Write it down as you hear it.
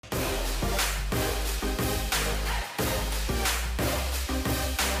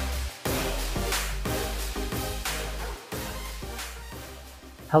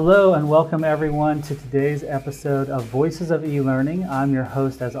Hello and welcome everyone to today's episode of Voices of eLearning. I'm your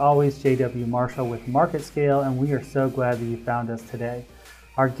host as always, JW Marshall with MarketScale, and we are so glad that you found us today.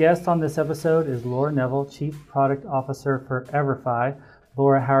 Our guest on this episode is Laura Neville, Chief Product Officer for EverFi.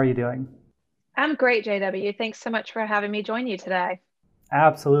 Laura, how are you doing? I'm great, JW. Thanks so much for having me join you today.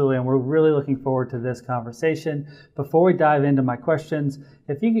 Absolutely, and we're really looking forward to this conversation. Before we dive into my questions,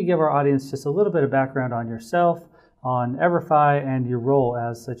 if you could give our audience just a little bit of background on yourself, on EverFi, and your role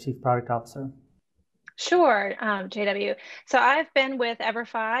as the Chief Product Officer. Sure, JW. So I've been with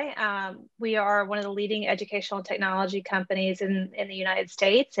EverFi. We are one of the leading educational technology companies in the United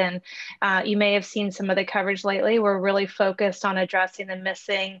States, and you may have seen some of the coverage lately. We're really focused on addressing the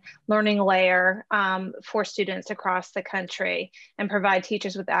missing learning layer for students across the country and provide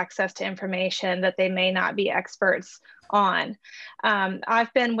teachers with access to information that they may not be experts on.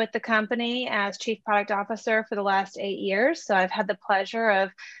 I've been with the company as Chief Product Officer for the last 8 years, so I've had the pleasure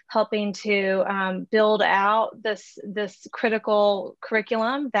of helping to build out this critical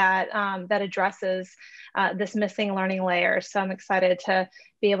curriculum that addresses this missing learning layer. So I'm excited to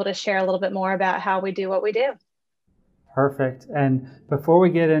be able to share a little bit more about how we do what we do. Perfect. And before we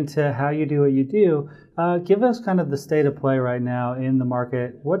get into how you do what you do, give us kind of the state of play right now in the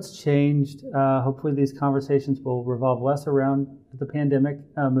market. What's changed? Hopefully these conversations will revolve less around the pandemic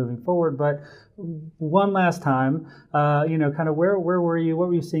moving forward. But one last time, kind of where were you? What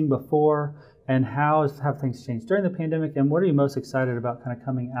were you seeing before? And how have things changed during the pandemic? And what are you most excited about kind of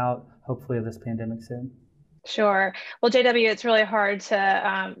coming out, hopefully, of this pandemic soon? Sure. Well, JW, it's really hard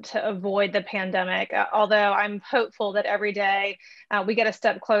to avoid the pandemic. Although I'm hopeful that every day we get a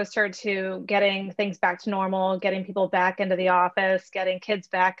step closer to getting things back to normal, getting people back into the office, getting kids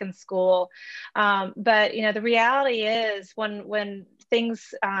back in school. But the reality is when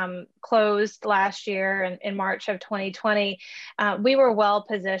things closed last year in March of 2020, we were well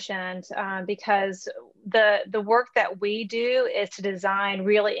positioned because the work that we do is to design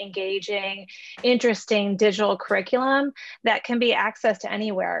really engaging, interesting digital curriculum that can be accessed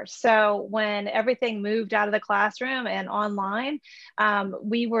anywhere. So when everything moved out of the classroom and online,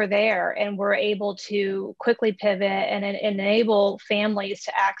 we were there and were able to quickly pivot and enable families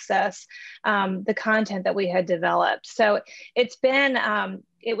to access the content that we had developed. So it's been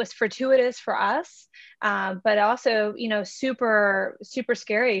it was fortuitous for us, but also, super, super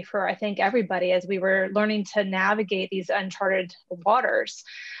scary for, I think, everybody as we were learning to navigate these uncharted waters.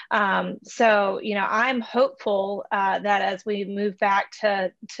 I'm hopeful that as we move back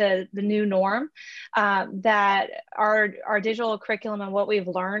to the new norm, that our digital curriculum and what we've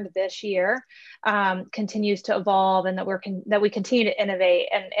learned this year continues to evolve, and that we continue to innovate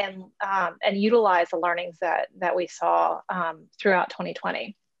and utilize the learnings that we saw throughout 2020.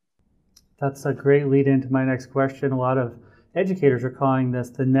 That's a great lead into my next question. A lot of educators are calling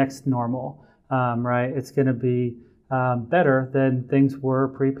this the next normal, right? It's going to be better than things were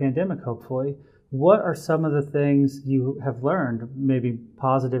pre-pandemic, hopefully. What are some of the things you have learned, maybe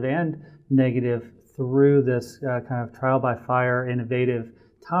positive and negative, through this kind of trial by fire, innovative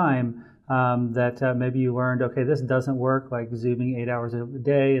time that maybe you learned, okay, this doesn't work, like Zooming 8 hours a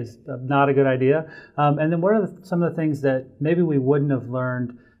day is not a good idea. And then what are some of the things that maybe we wouldn't have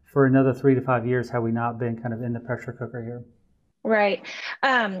learned for another 3 to 5 years had we not been kind of in the pressure cooker here? Right.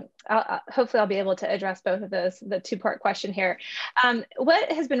 Hopefully I'll be able to address both of those, the two-part question here.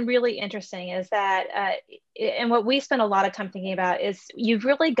 What has been really interesting is that, and what we spend a lot of time thinking about is you've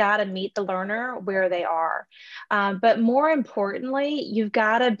really got to meet the learner where they are. But more importantly, you've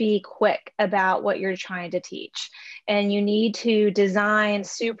got to be quick about what you're trying to teach. And you need to design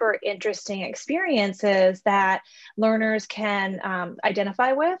super interesting experiences that learners can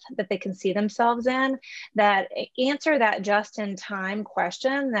identify with, that they can see themselves in, that answer that just-in-time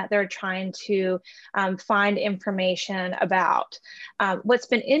question that they're trying to find information about. What's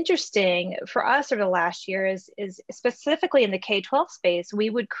been interesting for us over the last year is specifically in the K-12 space,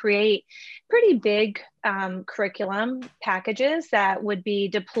 we would create pretty big curriculum packages that would be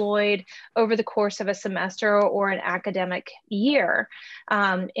deployed over the course of a semester or an academic year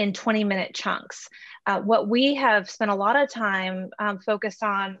in 20-minute chunks. What we have spent a lot of time focused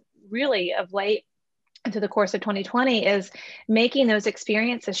on really of late through the course of 2020 is making those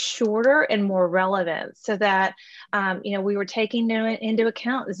experiences shorter and more relevant so that, we were taking into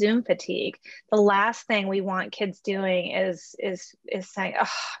account Zoom fatigue. The last thing we want kids doing is saying, oh,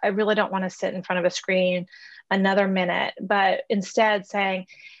 I really don't want to sit in front of a screen another minute, but instead saying,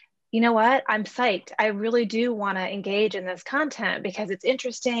 you know what, I'm psyched. I really do want to engage in this content because it's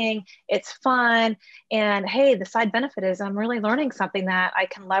interesting, it's fun, and hey, the side benefit is I'm really learning something that I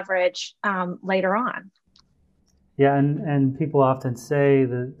can leverage later on. Yeah, and people often say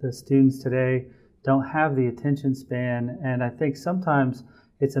that the students today don't have the attention span, and I think sometimes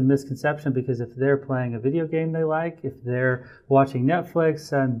it's a misconception because if they're playing a video game they like, if they're watching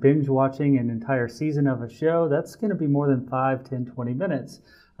Netflix and binge watching an entire season of a show, that's going to be more than 5, 10, 20 minutes.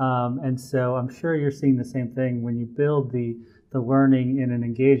 And so I'm sure you're seeing the same thing when you build the learning in an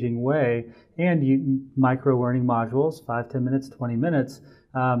engaging way and you micro learning modules, 5, 10 minutes, 20 minutes.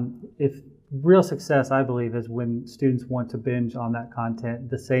 If real success, I believe, is when students want to binge on that content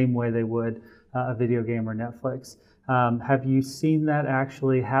the same way they would a video game or Netflix. Have you seen that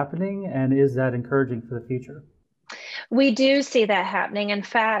actually happening, and is that encouraging for the future? We do see that happening. In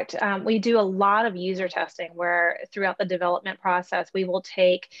fact, we do a lot of user testing where throughout the development process, we will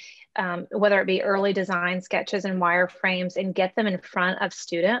take whether it be early design sketches and wireframes and get them in front of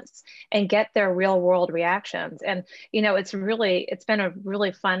students and get their real world reactions. And, you know, it's been a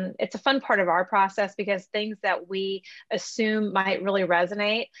really fun, it's a fun part of our process because things that we assume might really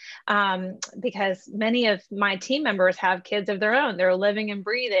resonate, because many of my team members have kids of their own. They're living and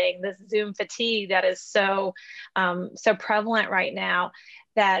breathing this Zoom fatigue that is so prevalent right now,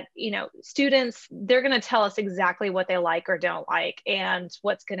 that, you know, students, they're going to tell us exactly what they like or don't like and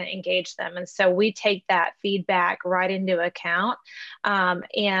what's going to engage them. And so we take that feedback right into account,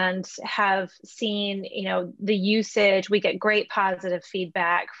 and have seen, you know, the usage. We get great positive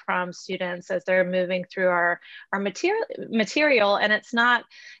feedback from students as they're moving through our material. And it's not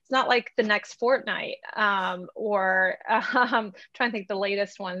like the next Fortnite, or trying to think the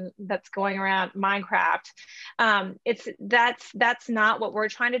latest one that's going around, Minecraft. That's not what we're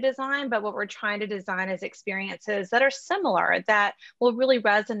trying to design, but what we're trying to design is experiences that are similar, that will really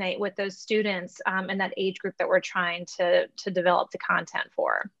resonate with those students, and that age group that we're trying to develop the content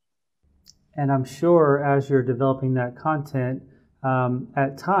for. And I'm sure as you're developing that content,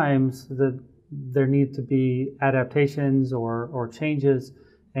 at times there need to be adaptations or changes.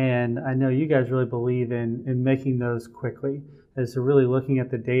 And I know you guys really believe in making those quickly, as to really looking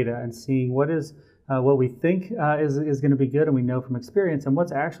at the data and seeing what we think is going to be good, and we know from experience, and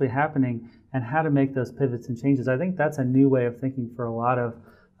what's actually happening, and how to make those pivots and changes. I think that's a new way of thinking for a lot of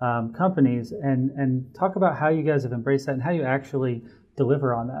companies. And talk about how you guys have embraced that and how you actually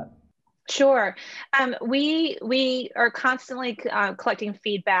deliver on that. Sure. We are constantly collecting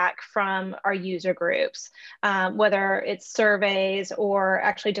feedback from our user groups, whether it's surveys or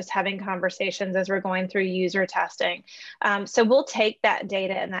actually just having conversations as we're going through user testing. So we'll take that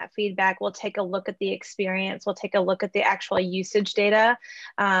data and that feedback. We'll take a look at the experience. We'll take a look at the actual usage data,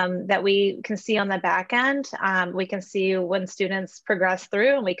 that we can see on the back end. We can see when students progress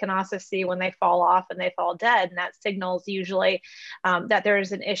through, and we can also see when they fall off and they fall dead. And that signals usually that there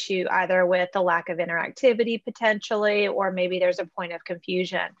is an issue either with the lack of interactivity potentially, or maybe there's a point of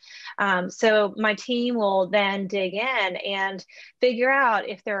confusion. So my team will then dig in and figure out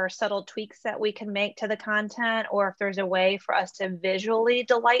if there are subtle tweaks that we can make to the content, or if there's a way for us to visually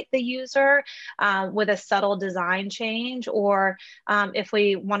delight the user with a subtle design change, or if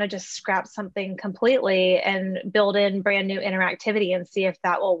we want to just scrap something completely and build in brand new interactivity and see if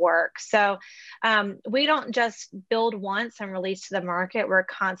that will work. So we don't just build once and release to the market. We're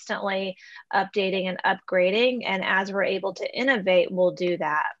constantly updating and upgrading. And as we're able to innovate, we'll do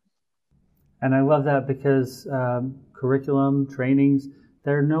that. And I love that because curriculum, trainings,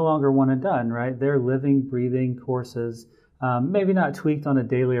 they're no longer one and done, right? They're living, breathing courses, maybe not tweaked on a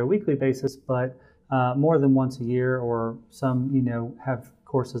daily or weekly basis, but more than once a year, or some, have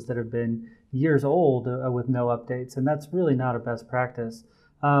courses that have been years old with no updates. And that's really not a best practice.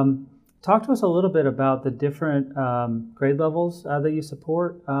 Talk to us a little bit about the different grade levels that you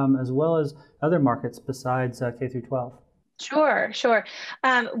support, as well as other markets besides K through 12. Sure.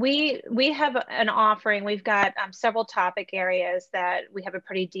 We have an offering. We've got several topic areas that we have a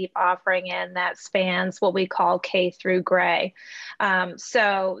pretty deep offering in that spans what we call K through gray.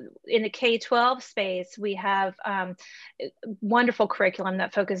 So in the K-12 space, we have wonderful curriculum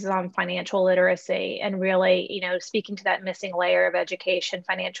that focuses on financial literacy, and really, speaking to that missing layer of education.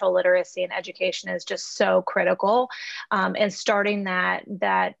 Financial literacy and education is just so critical. And starting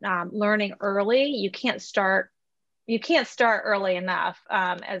that learning early, you can't start early enough.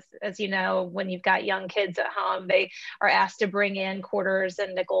 As you know, when you've got young kids at home, they are asked to bring in quarters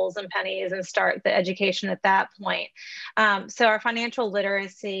and nickels and pennies and start the education at that point. So our financial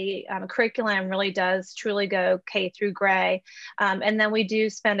literacy curriculum really does truly go K through gray. And then we do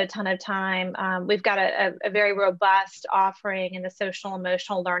spend a ton of time. We've got a very robust offering in the social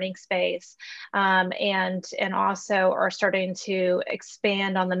emotional learning space, and also are starting to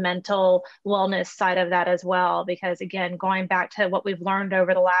expand on the mental wellness side of that as well, because again, going back to what we've learned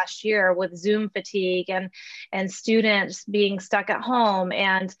over the last year with Zoom fatigue and students being stuck at home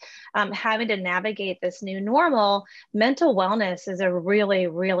and having to navigate this new normal, mental wellness is a really,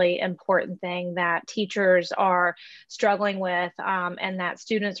 really important thing that teachers are struggling with and that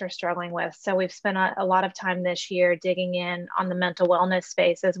students are struggling with. So we've spent a lot of time this year digging in on the mental wellness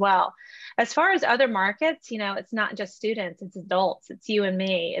space as well. As far as other markets, it's not just students, it's adults, it's you and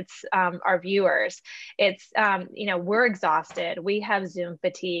me, it's our viewers. It's, we're exhausted. We have Zoom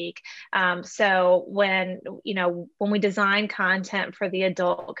fatigue. So when we design content for the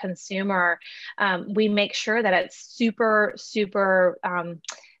adult consumer, we make sure that it's super, super,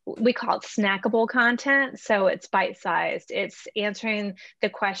 we call it snackable content. So it's bite-sized. It's answering the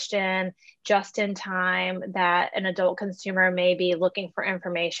question just in time that an adult consumer may be looking for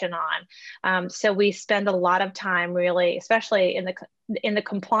information on. So we spend a lot of time really, especially in the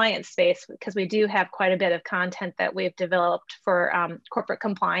compliance space, because we do have quite a bit of content that we've developed for corporate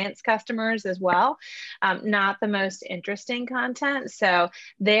compliance customers as well. Not the most interesting content. So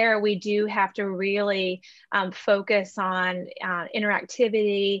there we do have to really focus on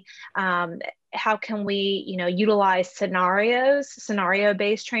interactivity. How can we, utilize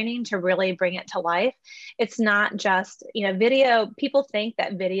scenario-based training to really bring it to life? It's not just, video. People think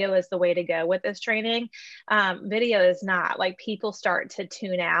that video is the way to go with this training. Video is not. Like, people start to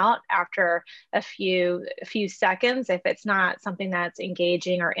tune out after a few seconds if it's not something that's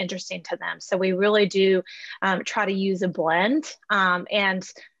engaging or interesting to them. So we really do try to use a blend and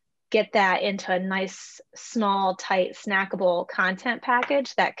get that into a nice, small, tight, snackable content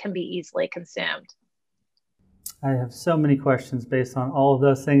package that can be easily consumed. I have so many questions based on all of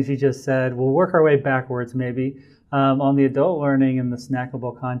those things you just said. We'll work our way backwards maybe on the adult learning and the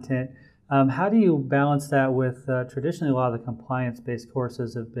snackable content. How do you balance that with traditionally a lot of the compliance-based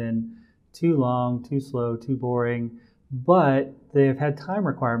courses have been too long, too slow, too boring, but they've had time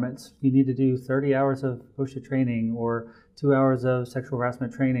requirements. You need to do 30 hours of OSHA training or 2 hours of sexual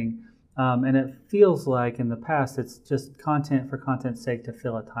harassment training. And it feels like in the past, it's just content for content's sake to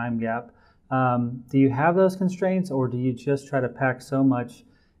fill a time gap. Do you have those constraints, or do you just try to pack so much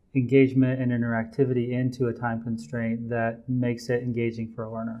engagement and interactivity into a time constraint that makes it engaging for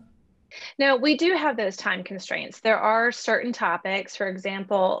a learner? No, we do have those time constraints. There are certain topics, for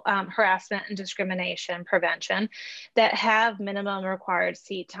example, harassment and discrimination prevention, that have minimum required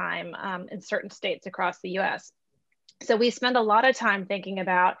seat time in certain states across the US. So we spend a lot of time thinking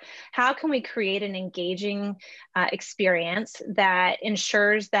about how can we create an engaging experience that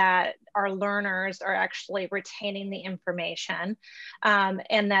ensures that our learners are actually retaining the information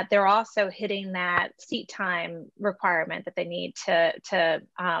and that they're also hitting that seat time requirement that they need to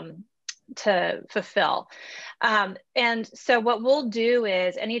fulfill. And so what we'll do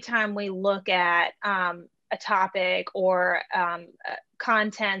is anytime we look at a topic or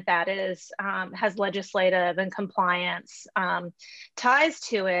content that is has legislative and compliance ties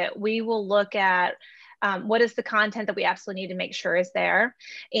to it, we will look at what is the content that we absolutely need to make sure is there,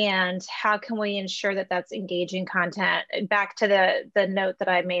 and how can we ensure that that's engaging content. Back to the note that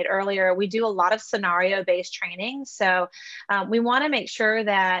I made earlier, we do a lot of scenario-based training. So we want to make sure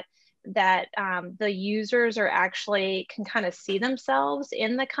that the users are actually can kind of see themselves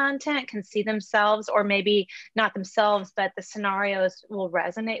in the content, can see themselves, or maybe not themselves, but the scenarios will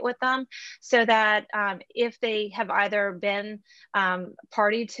resonate with them, so that if they have either been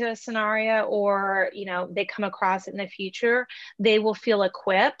party to a scenario or they come across it in the future, they will feel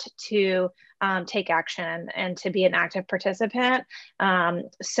equipped to take action and to be an active participant.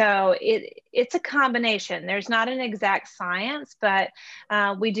 So it's a combination. There's not an exact science, but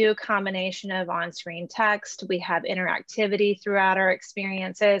we do a combination of on-screen text. We have interactivity throughout our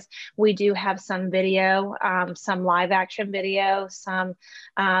experiences. We do have some video, some live action video, some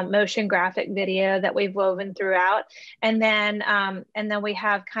motion graphic video that we've woven throughout. And then we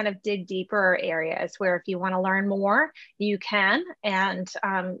have kind of dig deeper areas where if you want to learn more, you can, and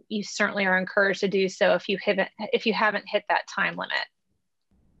you certainly are encouraged to do so if you haven't hit that time limit.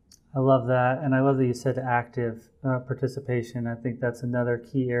 I love that, and I love that you said active participation. I think that's another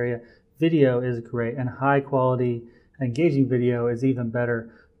key area. Video is great, and high quality, engaging video is even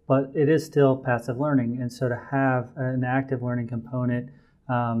better, but it is still passive learning, and so to have an active learning component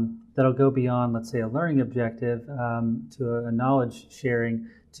that'll go beyond, let's say, a learning objective to a knowledge sharing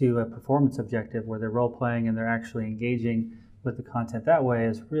to a performance objective where they're role playing and they're actually engaging with the content that way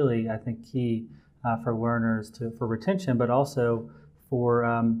is really, I think, key for learners for retention, but also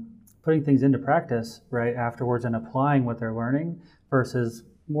for putting things into practice right afterwards and applying what they're learning versus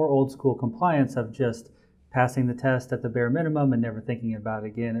more old school compliance of just passing the test at the bare minimum and never thinking about it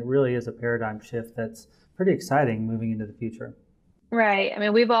again. It really is a paradigm shift that's pretty exciting moving into the future. Right. I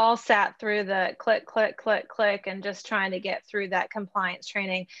mean, we've all sat through the click, click, click, click, and just trying to get through that compliance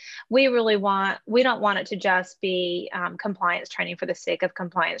training. We don't want it to just be compliance training for the sake of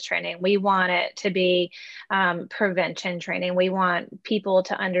compliance training. We want it to be prevention training. We want people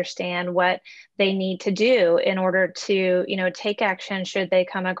to understand what they need to do in order to, take action should they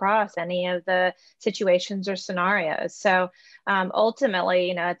come across any of the situations or scenarios. So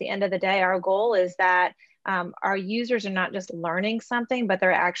ultimately, at the end of the day, our goal is that our users are not just learning something, but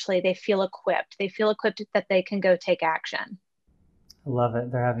they feel equipped. They feel equipped that they can go take action. I love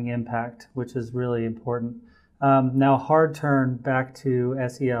it. They're having impact, which is really important. Now, hard turn back to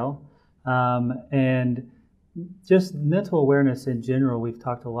SEL and just mental awareness in general. We've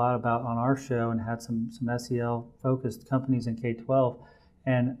talked a lot about on our show and had some SEL focused companies in K-12.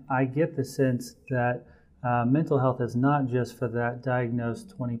 And I get the sense that mental health is not just for that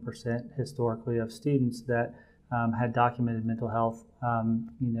diagnosed 20% historically of students that had documented mental health,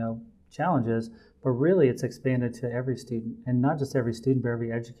 challenges, but really it's expanded to every student, and not just every student, but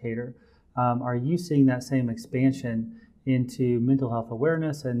every educator. Are you seeing that same expansion into mental health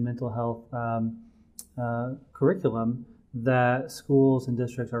awareness and mental health curriculum that schools and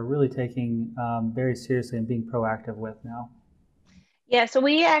districts are really taking very seriously and being proactive with now? Yeah, so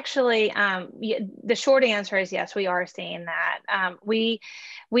we actually, the short answer is yes, we are seeing that.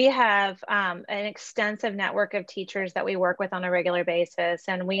 We have an extensive network of teachers that we work with on a regular basis,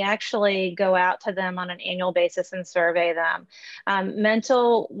 and we actually go out to them on an annual basis and survey them.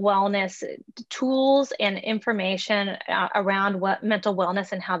 Mental wellness tools and information around what mental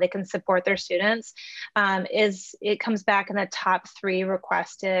wellness and how they can support their students it comes back in the top 3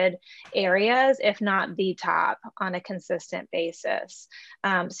 requested areas, if not the top, on a consistent basis.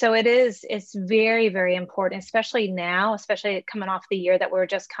 So it's very, very important, especially now, especially coming off the year that we're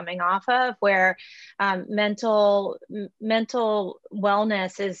just coming off of, where mental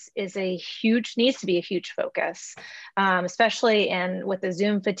wellness needs to be a huge focus, especially with the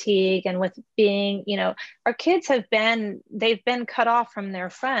Zoom fatigue and with being, our kids they've been cut off from their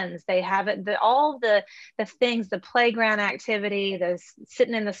friends. They haven't, all the things, the playground activity, those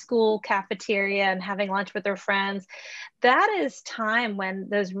sitting in the school cafeteria and having lunch with their friends. That is time when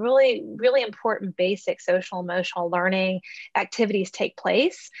those really, really important basic social emotional learning activities take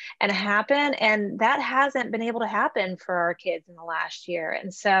place and happen. And that hasn't been able to happen for our kids in the last year.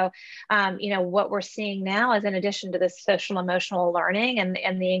 And so, what we're seeing now is, in addition to this social emotional learning and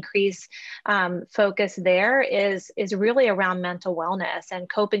the increased focus there is really around mental wellness and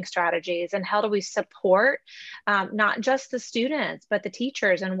coping strategies, and how do we support not just the students, but the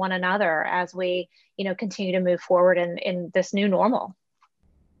teachers and one another as we continue to move forward in this new normal.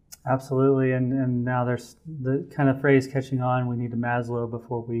 Absolutely. And now there's the kind of phrase catching on, we need to Maslow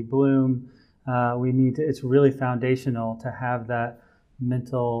before we bloom. It's really foundational to have that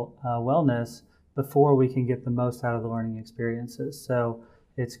mental wellness before we can get the most out of the learning experiences. So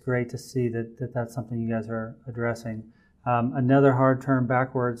it's great to see that's something you guys are addressing. Another hard turn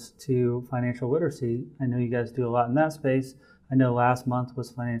backwards to financial literacy. I know you guys do a lot in that space. I know last month was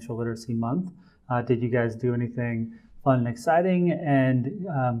Financial Literacy Month. Did you guys do anything fun and exciting? And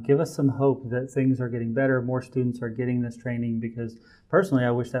give us some hope that things are getting better, more students are getting this training, because personally,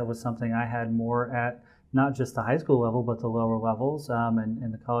 I wish that was something I had more at not just the high school level, but the lower levels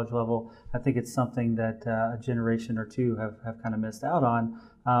and the college level. I think it's something that a generation or two have kind of missed out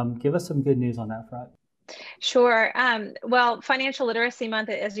on. Give us some good news on that front. Sure. Well, Financial Literacy Month,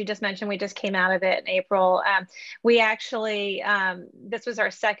 as you just mentioned, we just came out of it in April. We actually, this was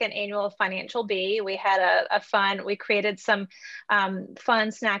our second annual Financial Bee. We had we created some fun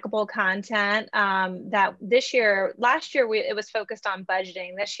snackable content that last year it was focused on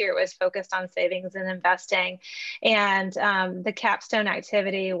budgeting. This year it was focused on savings and investing. And the capstone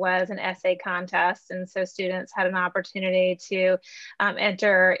activity was an essay contest. And so students had an opportunity to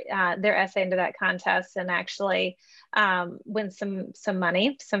enter their essay into that contest and actually win some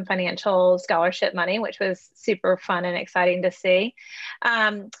money, some financial scholarship money, which was super fun and exciting to see.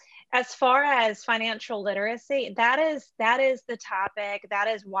 As far as financial literacy, that is the topic. That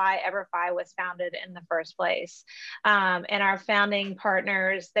is why EverFi was founded in the first place. And our founding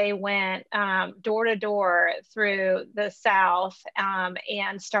partners, they went door to door through the South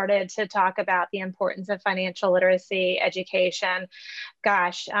and started to talk about the importance of financial literacy education.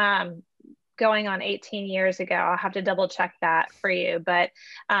 Gosh, going on 18 years ago. I'll have to double check that for you, but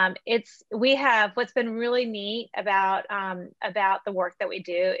we have what's been really neat about the work that we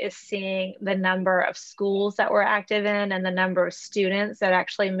do is seeing the number of schools that we're active in and the number of students that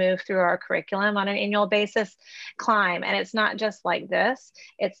actually move through our curriculum on an annual basis climb. And it's not just like this;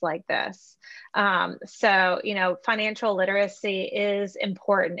 it's like this. So, financial literacy is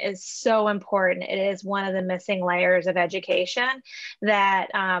important, is so important. It is one of the missing layers of education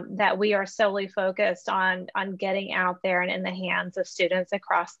that we are solely focused on getting out there and in the hands of students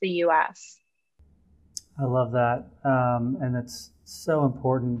across the U.S. I love that. And it's so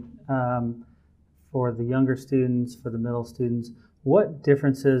important for the younger students, for the middle students. What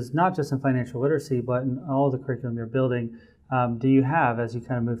differences, not just in financial literacy, but in all the curriculum you're building, do you have as you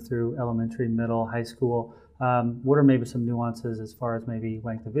kind of move through elementary, middle, high school? What are maybe some nuances as far as maybe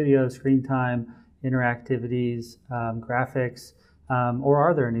length of video, screen time, interactivities, graphics, or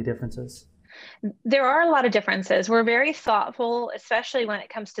are there any differences? There are a lot of differences. We're very thoughtful, especially when it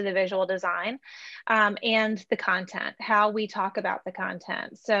comes to the visual design and the content, how we talk about the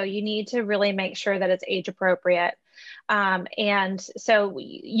content. So you need to really make sure that it's age appropriate. And so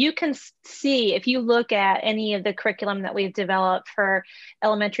you can see, if you look at any of the curriculum that we've developed for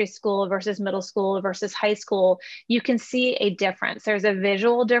elementary school versus middle school versus high school, you can see a difference. There's a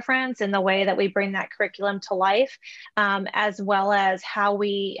visual difference in the way that we bring that curriculum to life, as well as how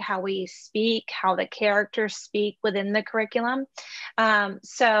we speak, how the characters speak within the curriculum.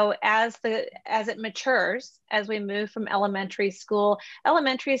 So as it matures, as we move from elementary school,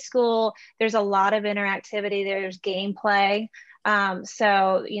 there's a lot of interactivity. There's gameplay.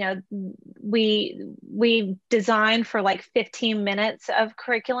 So, we design for like 15 minutes of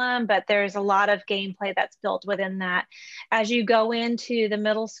curriculum, but there's a lot of gameplay that's built within that. As you go into the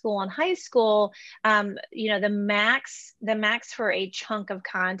middle school and high school, the max for a chunk of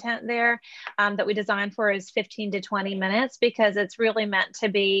content there that we design for is 15 to 20 minutes, because it's really meant to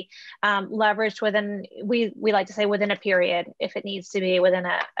be leveraged within, we like to say within a period, if it needs to be within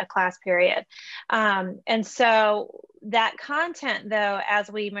a class period. And so that content, though, as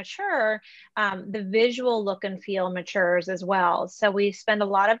we mature, the visual look and feel matures as well. So we spend a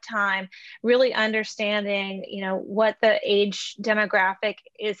lot of time really understanding, what the age demographic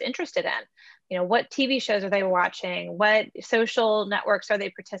is interested in. What TV shows are they watching? What social networks are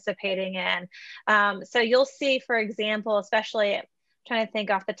they participating in? So you'll see, for example, especially trying to think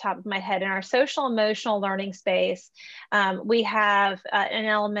off the top of my head, in our social emotional learning space, we have an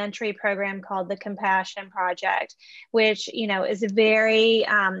elementary program called the Compassion Project, which is very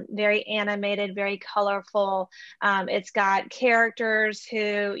very animated, very colorful. It's got characters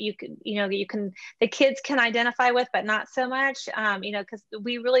who the kids can identify with, but not so much, because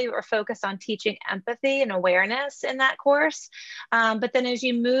we really are focused on teaching empathy and awareness in that course. But then as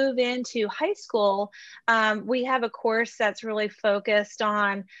you move into high school, we have a course that's really focused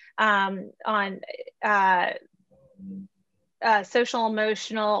on social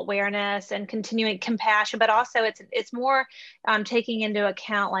emotional awareness and continuing compassion, but also it's more taking into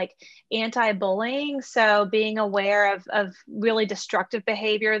account like anti-bullying. So being aware of really destructive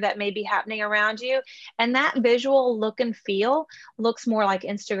behavior that may be happening around you. And that visual look and feel looks more like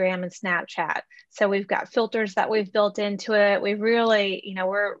Instagram and Snapchat. So we've got filters that we've built into it. We've really,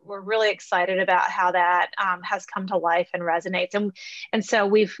 we're really excited about how that has come to life and resonates. And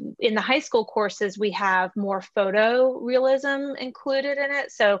so in the high school courses, we have more photo realism included in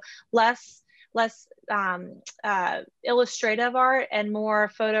it. So less illustrative art and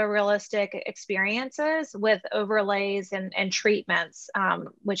more photorealistic experiences with overlays and treatments,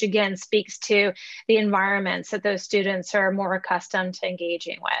 which again speaks to the environments that those students are more accustomed to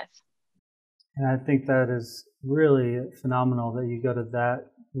engaging with. And I think that is really phenomenal that you go to that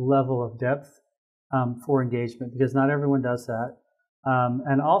level of depth for engagement, because not everyone does that.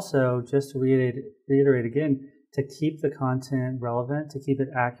 And also, just to reiterate again, to keep the content relevant, to keep it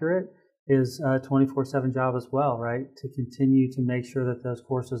accurate, is a 24/7 job as well, right? To continue to make sure that those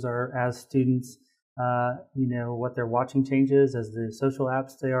courses are, as students, what they're watching changes, as the social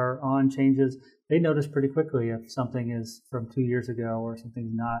apps they are on changes, they notice pretty quickly if something is from 2 years ago or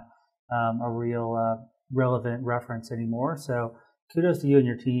something's not a real relevant reference anymore. So kudos to you and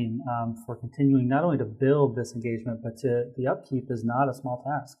your team for continuing not only to build this engagement, but the upkeep is not a small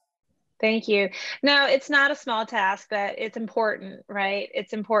task. Thank you. No, it's not a small task, but it's important, right?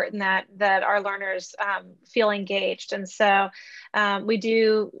 It's important that our learners feel engaged, and so we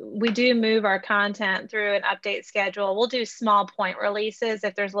do move our content through an update schedule. We'll do small point releases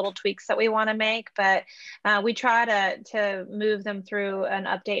if there's little tweaks that we want to make, but we try to move them through an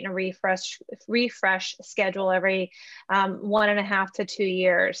update and a refresh schedule every 1.5 to 2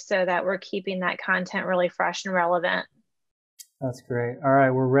 years, so that we're keeping that content really fresh and relevant. That's great. All right,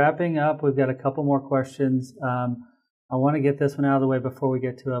 we're wrapping up. We've got a couple more questions. I want to get this one out of the way before we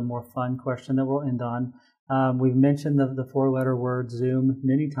get to a more fun question that we'll end on. We've mentioned the four-letter word Zoom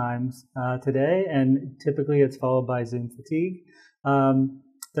many times today, and typically it's followed by Zoom fatigue.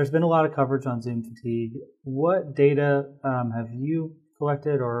 There's been a lot of coverage on Zoom fatigue. What data have you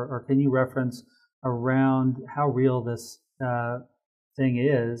collected, or can you reference around how real this thing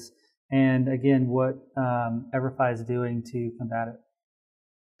is? And again, what EverFi is doing to combat it?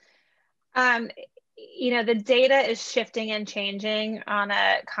 The data is shifting and changing on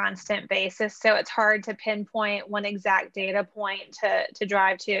a constant basis, so it's hard to pinpoint one exact data point to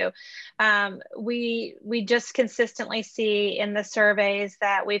drive to. We just consistently see in the surveys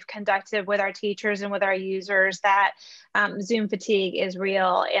that we've conducted with our teachers and with our users that Zoom fatigue is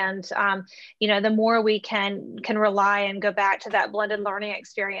real, and the more we can rely and go back to that blended learning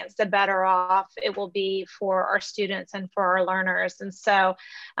experience, the better off it will be for our students and for our learners. And so,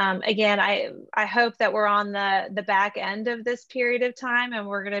 again, I hope that we're on the back end of this period of time, and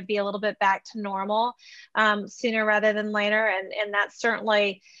we're going to be a little bit back to normal sooner rather than later. And that's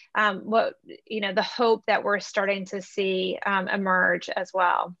certainly what the hope that we're starting to see emerge as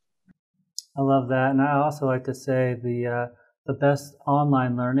well. I love that, and I also like to say the best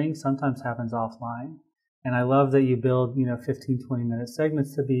online learning sometimes happens offline. And I love that you build 15-20 minute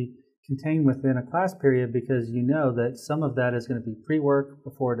segments to be contained within a class period, because you know that some of that is going to be pre-work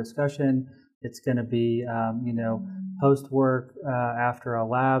before a discussion. It's going to be post-work after a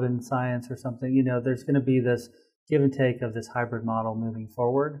lab in science or something. There's going to be this give and take of this hybrid model moving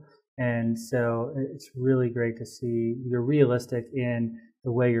forward. And so it's really great to see you're realistic in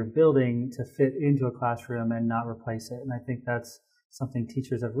the way you're building to fit into a classroom and not replace it. And I think that's something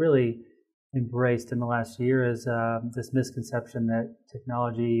teachers have really embraced in the last year, is this misconception that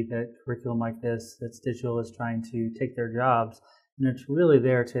technology, that curriculum like this, that's digital, is trying to take their jobs. And it's really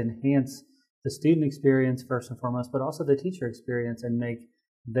there to enhance the student experience first and foremost, but also the teacher experience, and make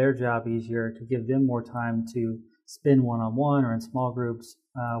their job easier, to give them more time to spend one-on-one or in small groups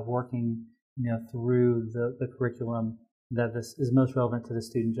working through the curriculum that this is most relevant to the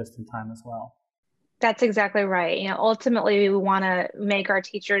student just in time as well. That's exactly right. Ultimately, we want to make our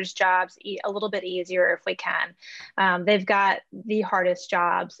teachers' jobs a little bit easier if we can. They've got the hardest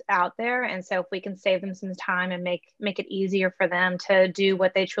jobs out there, and so if we can save them some time and make it easier for them to do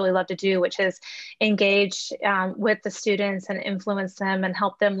what they truly love to do, which is engage with the students and influence them and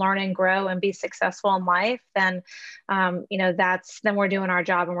help them learn and grow and be successful in life, then then we're doing our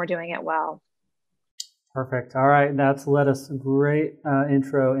job and we're doing it well. Perfect. All right. That's led us a great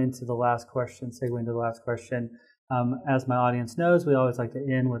intro into the last question, segue into the last question. As my audience knows, we always like to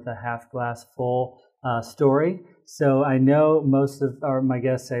end with a half glass full story. So I know most of my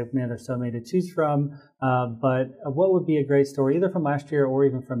guests say, man, there's so many to choose from, but what would be a great story, either from last year or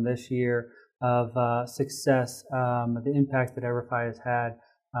even from this year, of success, the impact that EverFi has had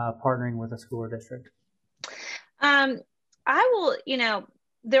partnering with a school or district? I will,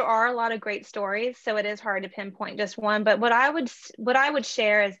 there are a lot of great stories, so it is hard to pinpoint just one. But what I would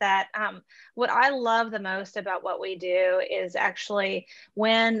share is that what I love the most about what we do is actually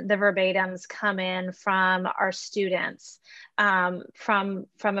when the verbatims come in from our students from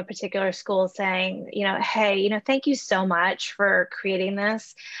a particular school saying, hey, thank you so much for creating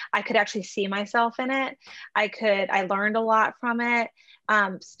this. I could actually see myself in it. I learned a lot from it.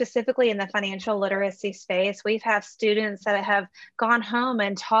 Specifically in the financial literacy space, we've had students that have gone home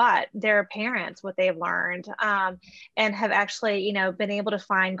and taught their parents what they've learned and have actually, been able to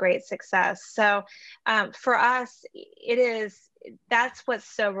find great success. So for us, that's what's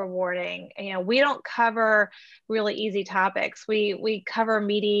so rewarding. We don't cover really easy topics. We cover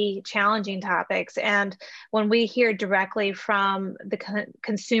meaty, challenging topics. And when we hear directly from the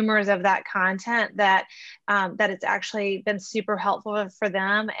consumers of that content that it's actually been super helpful for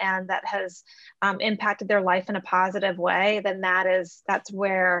them and that has impacted their life in a positive way, then that's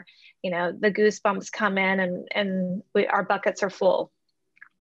where the goosebumps come in, and our buckets are full.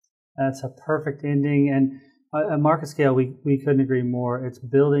 That's a perfect ending. And at MarketScale, we couldn't agree more. It's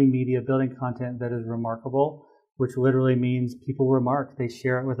building media, building content that is remarkable, which literally means people remark. They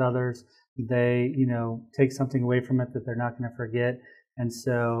share it with others. They, take something away from it that they're not going to forget. And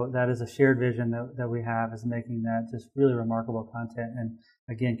so that is a shared vision that we have, is making that just really remarkable content. And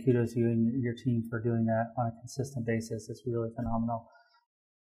again, kudos to you and your team for doing that on a consistent basis. It's really phenomenal.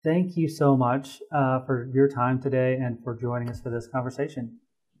 Thank you so much for your time today and for joining us for this conversation.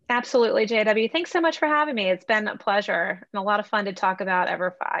 Absolutely, JW. Thanks so much for having me. It's been a pleasure and a lot of fun to talk about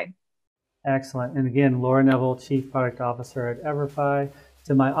EverFi. Excellent. And again, Laura Neville, Chief Product Officer at EverFi.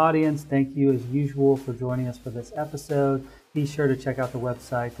 To my audience, thank you as usual for joining us for this episode. Be sure to check out the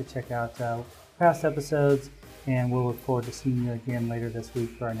website to check out past episodes, and we'll look forward to seeing you again later this week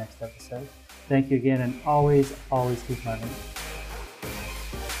for our next episode. Thank you again, and always keep learning.